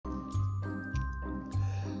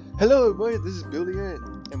Hello everybody, this is Billy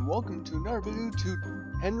and welcome to another video to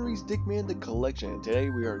Henry's Stickman the Collection. And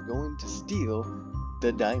today we are going to steal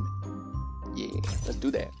the diamond. Yeah, let's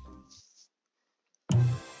do that.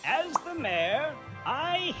 As the mayor,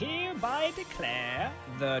 I hereby declare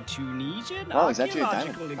the Tunisian Oh, it's actually a diamond.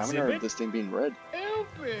 archaeological I haven't exhibit heard this thing being read.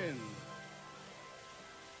 open.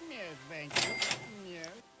 Yes, thank you. Yes.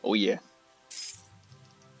 Oh yeah.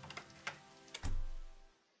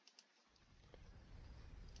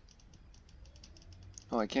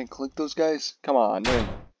 Oh, I can't click those guys? Come on, man.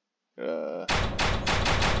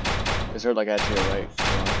 Is there like actually a right?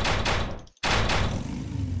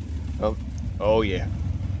 Oh, oh yeah.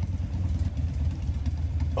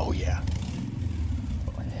 Oh yeah.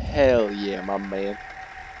 Oh, hell yeah, my man.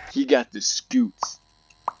 He got the scoots.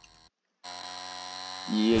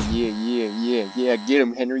 Yeah. Get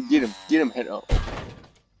him, Henry. Get him, Henry. Oh.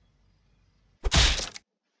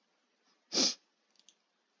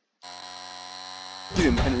 Get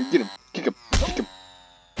him, Henry. Get him. Kick him.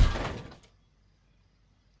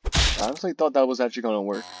 I honestly thought that was actually gonna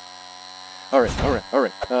work. Alright.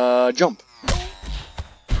 Jump.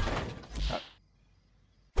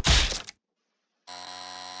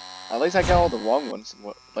 At least I got all the wrong ones,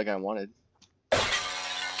 like I wanted.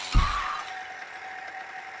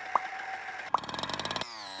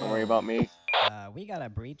 Don't worry about me. We got a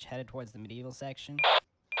breach headed towards the medieval section.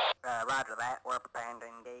 Roger that. We're preparing to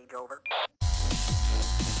engage, over.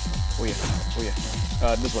 Oh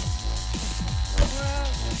yeah. This one.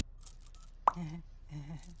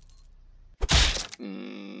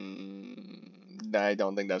 I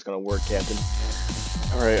don't think that's gonna work, Captain.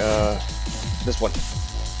 Alright, this one.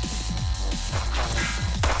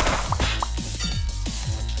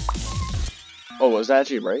 Oh, was that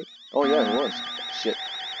actually right? Oh yeah, it was. Shit.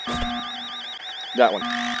 That one.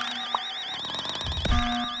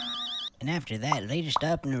 And after that, they just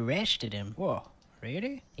up and arrested him. Whoa,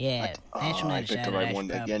 really? Yeah, that's when I picked the decided right I one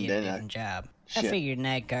should probably again, get a didn't I? different job. Shit. I figured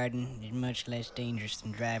night garden is much less dangerous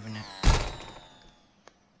than driving a...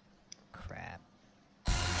 Crap.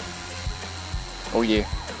 Oh yeah.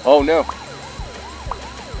 Oh no.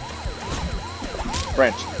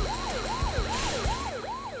 French.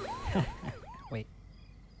 Wait.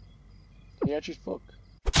 He actually spoke.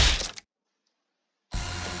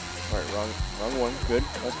 Alright, wrong one. Good.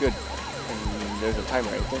 That's good. And there's a timer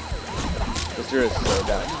right there. Let's do this.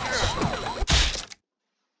 Down.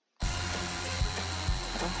 I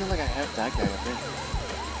don't feel like I have that guy up there.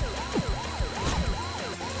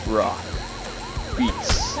 Rock.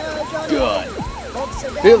 Beats. Gun.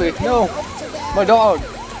 Billy, no! My dog!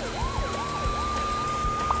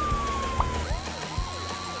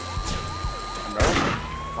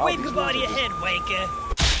 No? Wave goodbye to your head, Waker.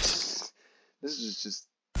 This is just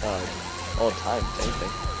all time, same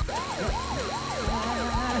thing.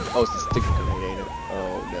 Oh, it's the stick grenade, ain't it?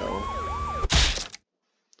 Oh no.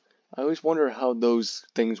 I always wonder how those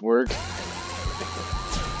things work.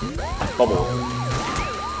 Bubble.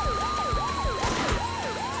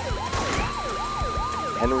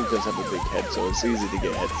 Henry does have a big head, so it's easy to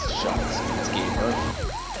get headshots in this game, huh?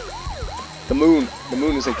 The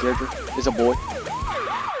moon is a character, is a boy.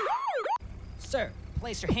 Sir,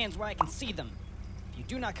 place your hands where I can see them. If you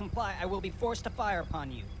do not comply, I will be forced to fire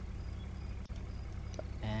upon you.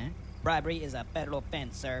 Bribery is a federal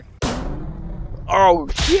offense, sir. Oh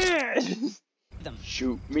shit! Them.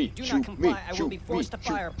 Shoot me, Do shoot not comply, me, I will shoot be forced me, to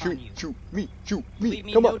fire upon you. shoot me. Leave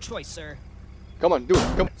me Come no on, choice, sir. come on, do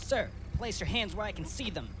it, come on. Sir, place your hands where I can see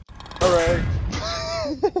them. Alright.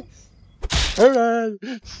 Alright.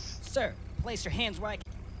 Sir, place your hands where I can...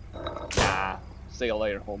 Nah. See you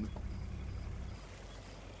later, homie.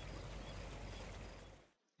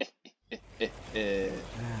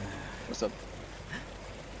 What's up?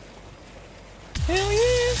 Hell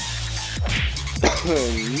yeah!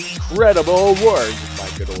 Incredible work, my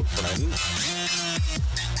good old friend.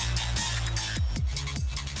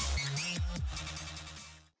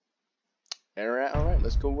 Alright,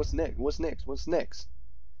 let's go. What's next?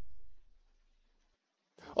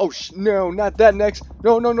 Oh no, not that next.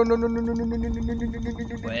 No. Well.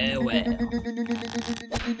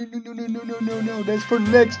 No. That's for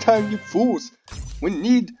next time, you fools. We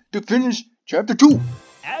need to finish chapter 2.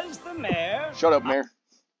 As the mayor, Shut up, Mayor.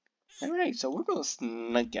 Alright, so we're gonna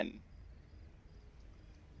sneak in.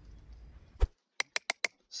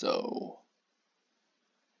 So.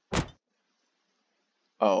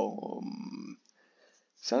 Oh.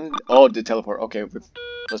 Oh, the teleport. Okay,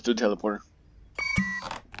 let's do the teleporter.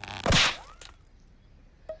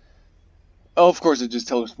 Oh, of course, it just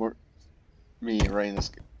teleport me right in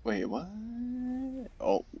this. Wait, what?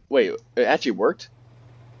 Oh, wait, it actually worked?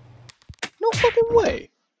 No fucking way.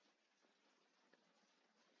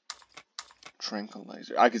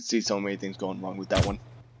 Tranquilizer. I could see so many things going wrong with that one.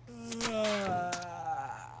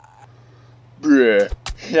 Bruh.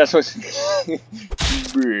 That's what.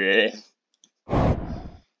 Bruh.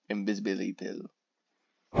 Invisibility pill.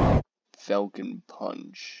 Falcon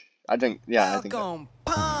punch. I think. Yeah, I think. Falcon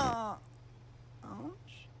punch.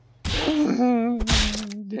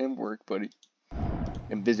 Damn work, buddy.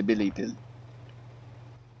 Invisibility pill.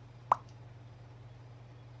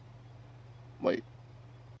 Wait.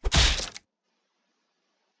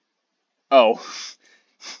 Oh.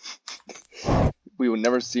 We will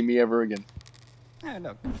never see me ever again. Oh,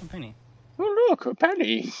 look, a penny. Oh look, a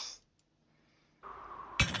penny.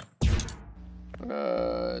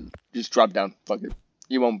 Just drop down. Fuck it.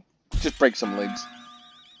 You won't. Just break some legs.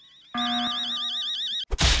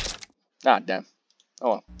 Ah, damn. Oh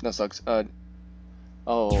well, that sucks.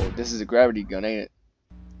 Oh, this is a gravity gun, ain't it?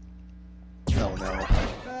 Oh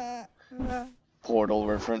no. Portal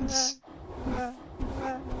reference.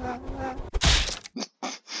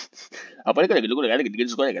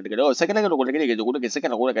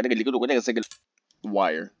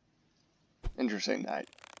 Wire. Interesting. That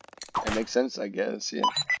makes sense, I guess. Yeah.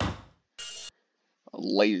 A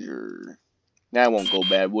laser. That won't go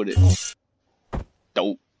bad, would it?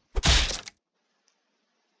 Dope.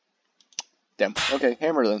 Damn. Okay,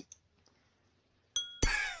 hammer then.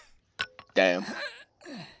 Damn.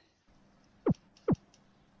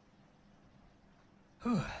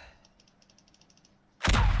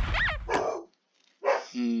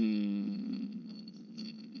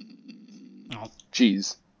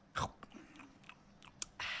 Cheese.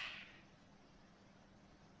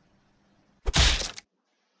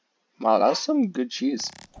 Wow, that was some good cheese.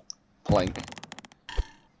 Plank.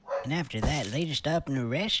 And after that, they just up and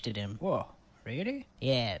arrested him. Whoa, really?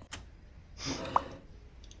 Yeah.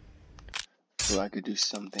 So I could do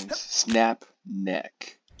some things. Snap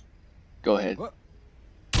neck. Go ahead. What?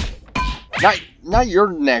 Not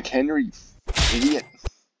your neck, Henry. You idiot.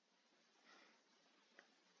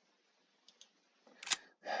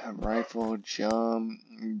 Rifle, jump,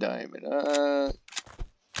 diamond.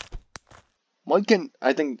 One can.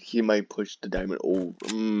 I think he might push the diamond over.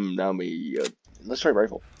 Now me. Let's try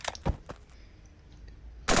rifle.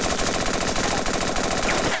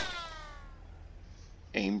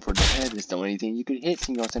 Aim for the head is the only thing you could hit,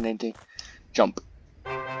 Senor Tenente. Jump.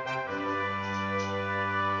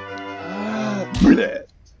 Bleh.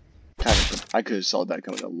 I could have saw that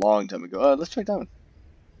coming a long time ago. Let's try diamond.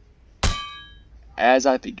 As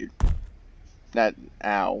I figured. That.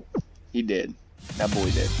 Ow. He did. That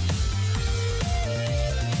boy did.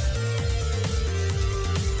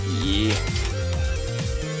 Yeah.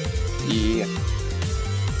 Yeah.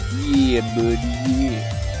 Yeah, buddy, yeah.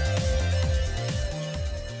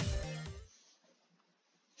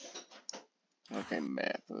 Okay,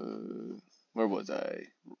 map. Where was I?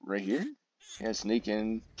 Right here? Yeah, sneak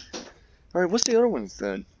in. Alright, what's the other ones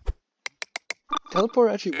then?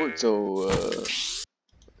 Teleport actually worked, so,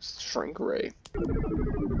 shrink ray.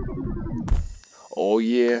 Oh,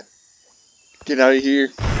 yeah. Get out of here.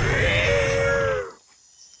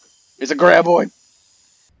 It's a graboid.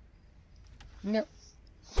 No.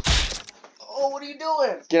 Oh, what are you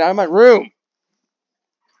doing? Get out of my room.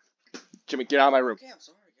 Jimmy, get out of my room. Okay, I'm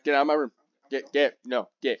sorry. Get out of my room. Get.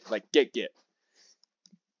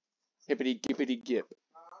 Hippity gippity gip.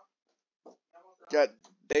 God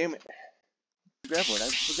damn it. Graboid, I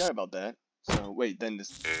forgot about that. So, wait, then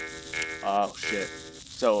this. Oh, shit.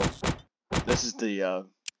 So, this is the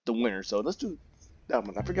winner. So, let's do that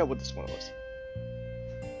one. I forgot what this one was.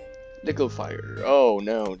 Nickel fire. Oh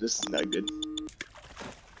no, this is not good.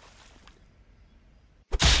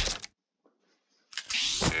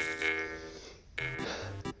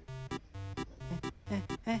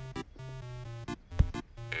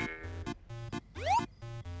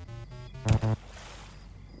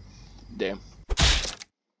 Damn.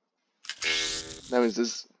 That was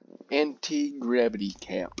this anti-gravity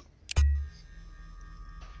camp.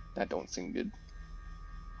 That don't seem good.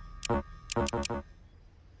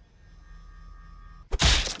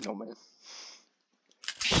 No man.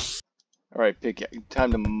 Alright, pick it.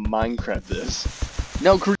 Time to Minecraft this.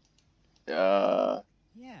 No,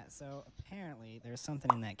 Yeah, so apparently there's something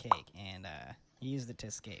in that cake, and he used it to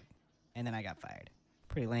escape. And then I got fired.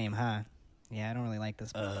 Pretty lame, huh? Yeah, I don't really like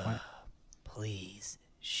this. Please,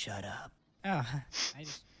 shut up. Oh, I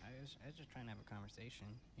was just trying to have a conversation,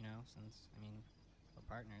 you know, since, I mean, we're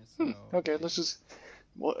partners, so... Okay, let's just...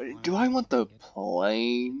 What, do I want the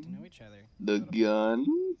plane? To know each other. The gun?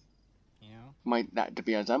 You know? Might not, to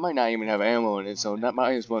be honest, I might not even have ammo in it, so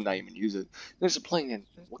might as well not even use it. There's a plane in...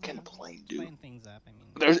 What can a plane do? Playing things up, I mean...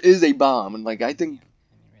 There is a bomb, and like, I think...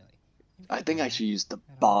 I mean, really. I think I should use the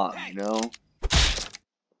bomb, you know?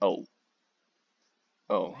 Oh.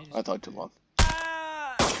 Oh, I thought too long.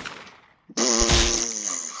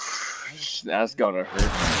 That's gonna hurt.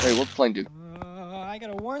 Hey, what plane do? I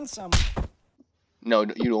gotta warn someone. No,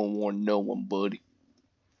 you don't warn no one, buddy.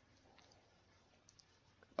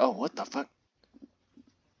 Oh, what the fuck?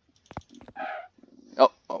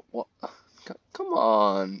 Oh, what? Come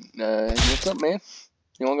on. What's up, man?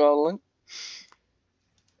 You wanna go out?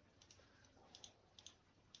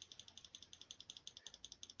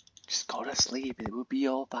 Just go to sleep. It will be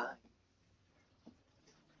all fine.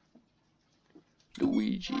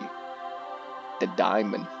 Luigi. The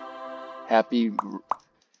diamond. Happy.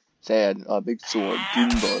 Sad. Big sword.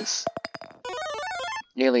 Goombas.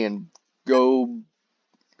 Alien. Go.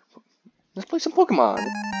 Let's play some Pokemon.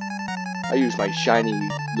 I use my shiny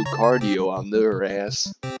Lucario on their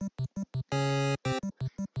ass.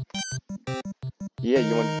 Yeah,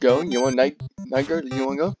 you wanna go? You want Night Guard? You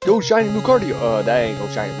wanna go? Go shiny Lucario! That ain't no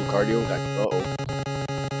shiny Lucario. Uh-oh.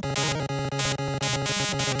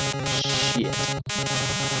 Shit.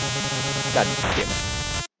 God damn it.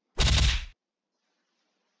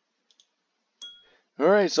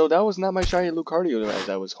 Alright, so that was not my shiny Lucario as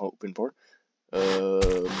I was hoping for.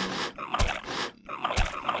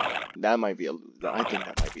 That might be a lose. I think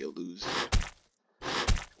that might be a lose.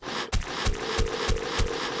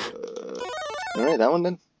 Alright, that one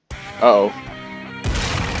then. Uh-oh.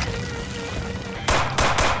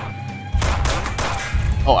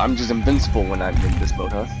 Oh, I'm just invincible when I'm in this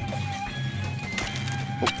mode, huh?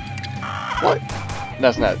 Oh. What?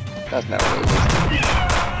 That's not realistic.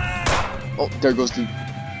 Oh, there goes the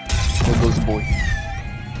boy.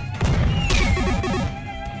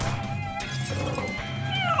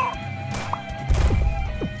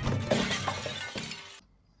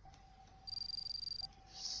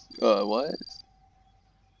 What?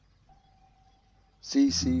 See.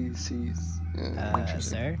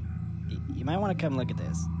 Sir? You might want to come look at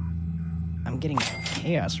this. I'm getting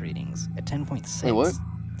chaos readings at 10.6. Wait, what?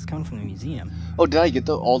 It's coming from the museum. Oh, did I get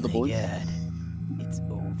all the boys? God, it's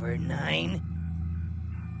over 9.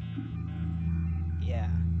 Yeah.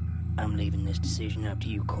 I'm leaving this decision up to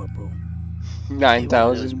you, Corporal.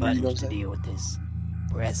 9,000 buttons to deal with this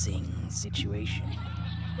pressing situation.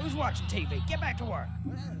 Who's watching TV? Get back to work.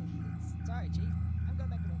 Sorry, Chief. I'm going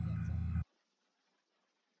back to work.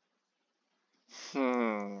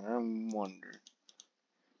 I wonder.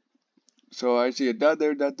 So I see a dot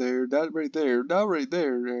there, dot there, dot right there,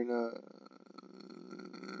 and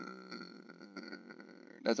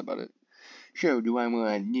that's about it. So do I want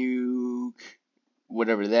to nuke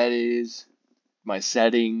whatever that is, my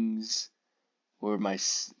settings, or my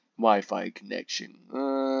Wi-Fi connection?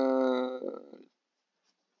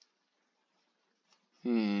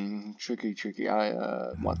 Tricky. I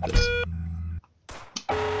want this.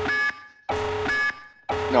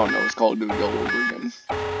 No, it's Call of Duty all over again.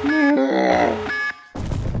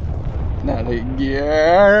 Not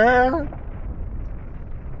again.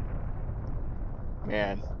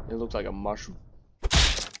 Man, it looks like a mushroom.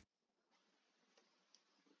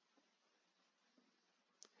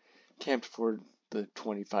 Camped for the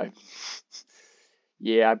 25.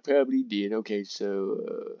 Yeah, I probably did. Okay, so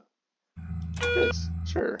this,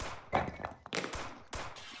 sure.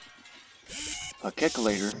 A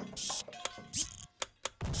calculator.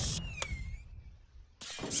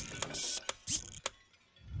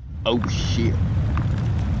 Oh shit.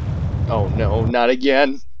 Oh no, not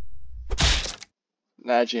again.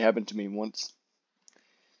 That actually happened to me once.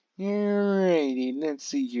 Alrighty, let's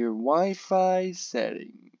see here. Wi-Fi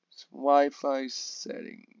settings. Wi-Fi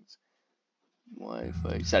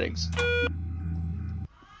settings.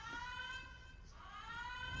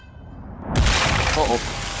 Uh-oh.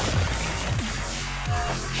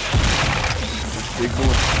 Big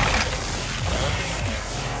boy.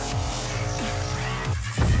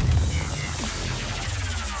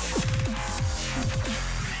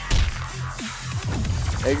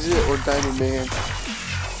 Exit or Diamond Man?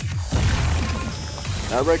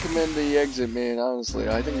 I recommend the exit, man, honestly.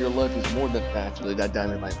 I think your life is more than... Actually, that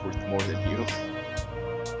diamond might be worth more than you.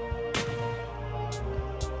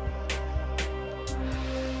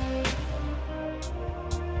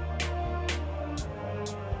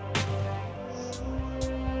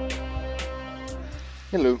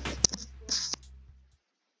 Hello.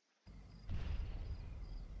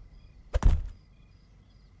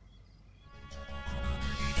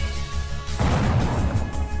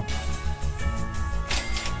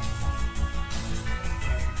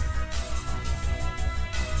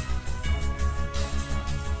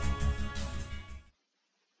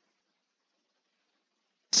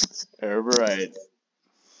 Alright.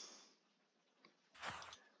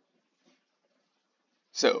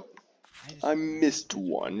 So, I missed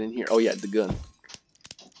one in here. Oh yeah, the gun.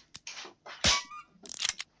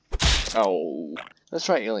 Oh, let's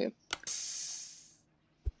try alien.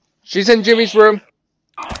 She's in Jimmy's room.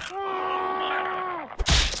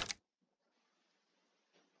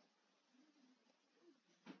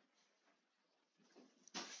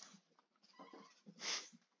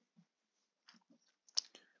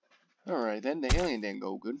 Alright, then the alien didn't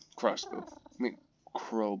go good. Crossbow. I mean,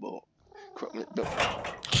 crowbow.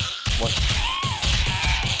 What?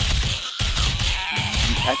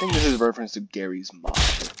 I think this is a reference to Gary's mod.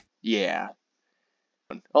 Yeah.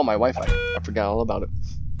 Oh, my Wi-Fi. I forgot all about it.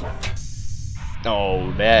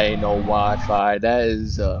 Oh, that ain't no Wi-Fi. That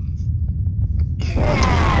is,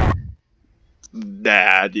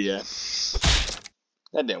 bad, yeah.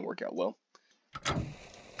 That didn't work out well.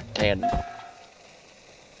 Cannon.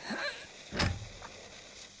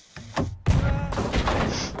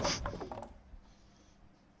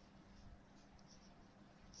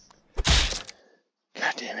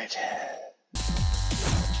 God damn it.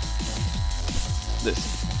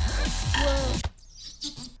 Listen.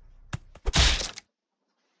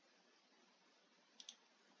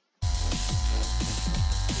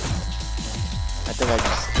 I think I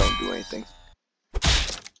just don't do anything.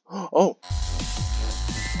 Oh!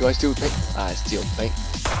 Do I steal paint? I steal paint.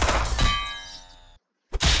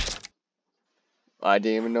 I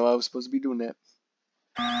didn't even know I was supposed to be doing that.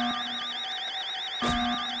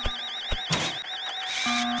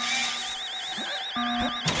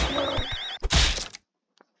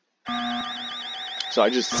 So I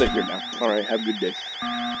just sit here now. Alright, have a good day.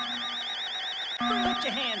 Put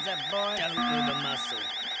your hands up, boy. Don't move a muscle.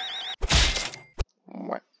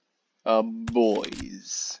 What?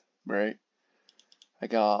 Boys. Right? I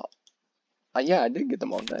got... yeah, I did get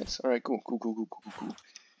them all. Nice. Alright, cool.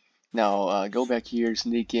 Now, go back here,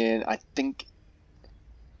 sneak in. I think...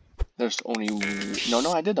 There's only...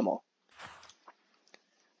 No, I did them all.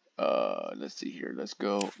 Let's see here. Let's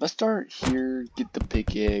go. Let's start here. Get the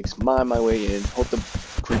pickaxe. Mine my way in. Hope the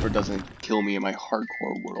creeper doesn't kill me in my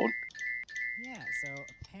hardcore world. Yeah, so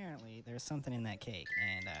apparently there's something in that cake,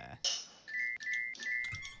 and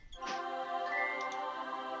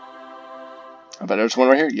I bet there's one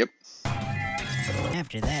right here. Yep.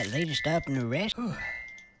 After that, they just up and arrest. Alright,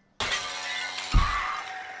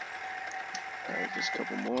 just a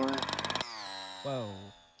couple more. whoa,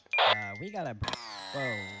 we gotta,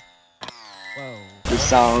 whoa. The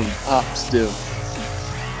sound pops still.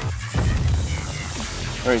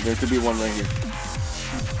 Alright, there could be one right here.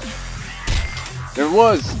 There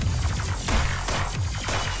was!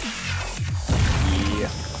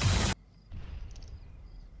 Yeah.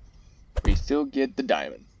 We still get the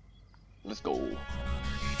diamond. Let's go.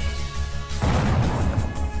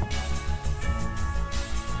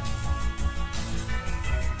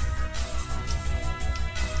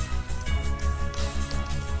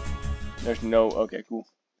 There's no... Okay, cool.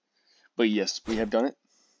 But yes, we have done it.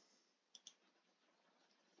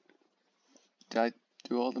 Did I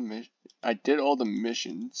do all the missions? I did all the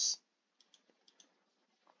missions.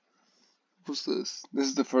 What's this?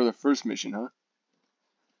 This is for the first mission, huh?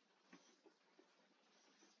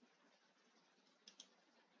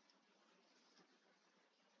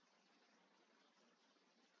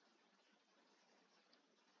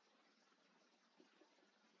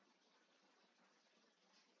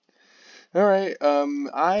 Alright,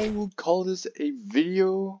 I will call this a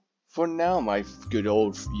video for now, my good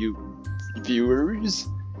old viewers.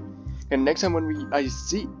 And next time when you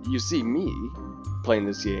see me playing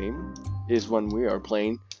this game is when we are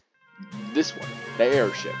playing this one, the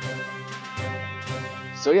airship.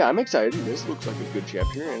 So yeah, I'm excited. This looks like a good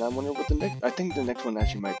chapter, and I wonder what the next. I think the next one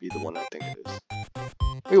actually might be the one I think it is.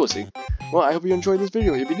 We will see. Well, I hope you enjoyed this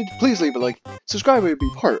video. If you did, please leave a like, subscribe, and be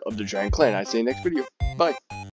part of the Giant Clan. I see you next video. Bye.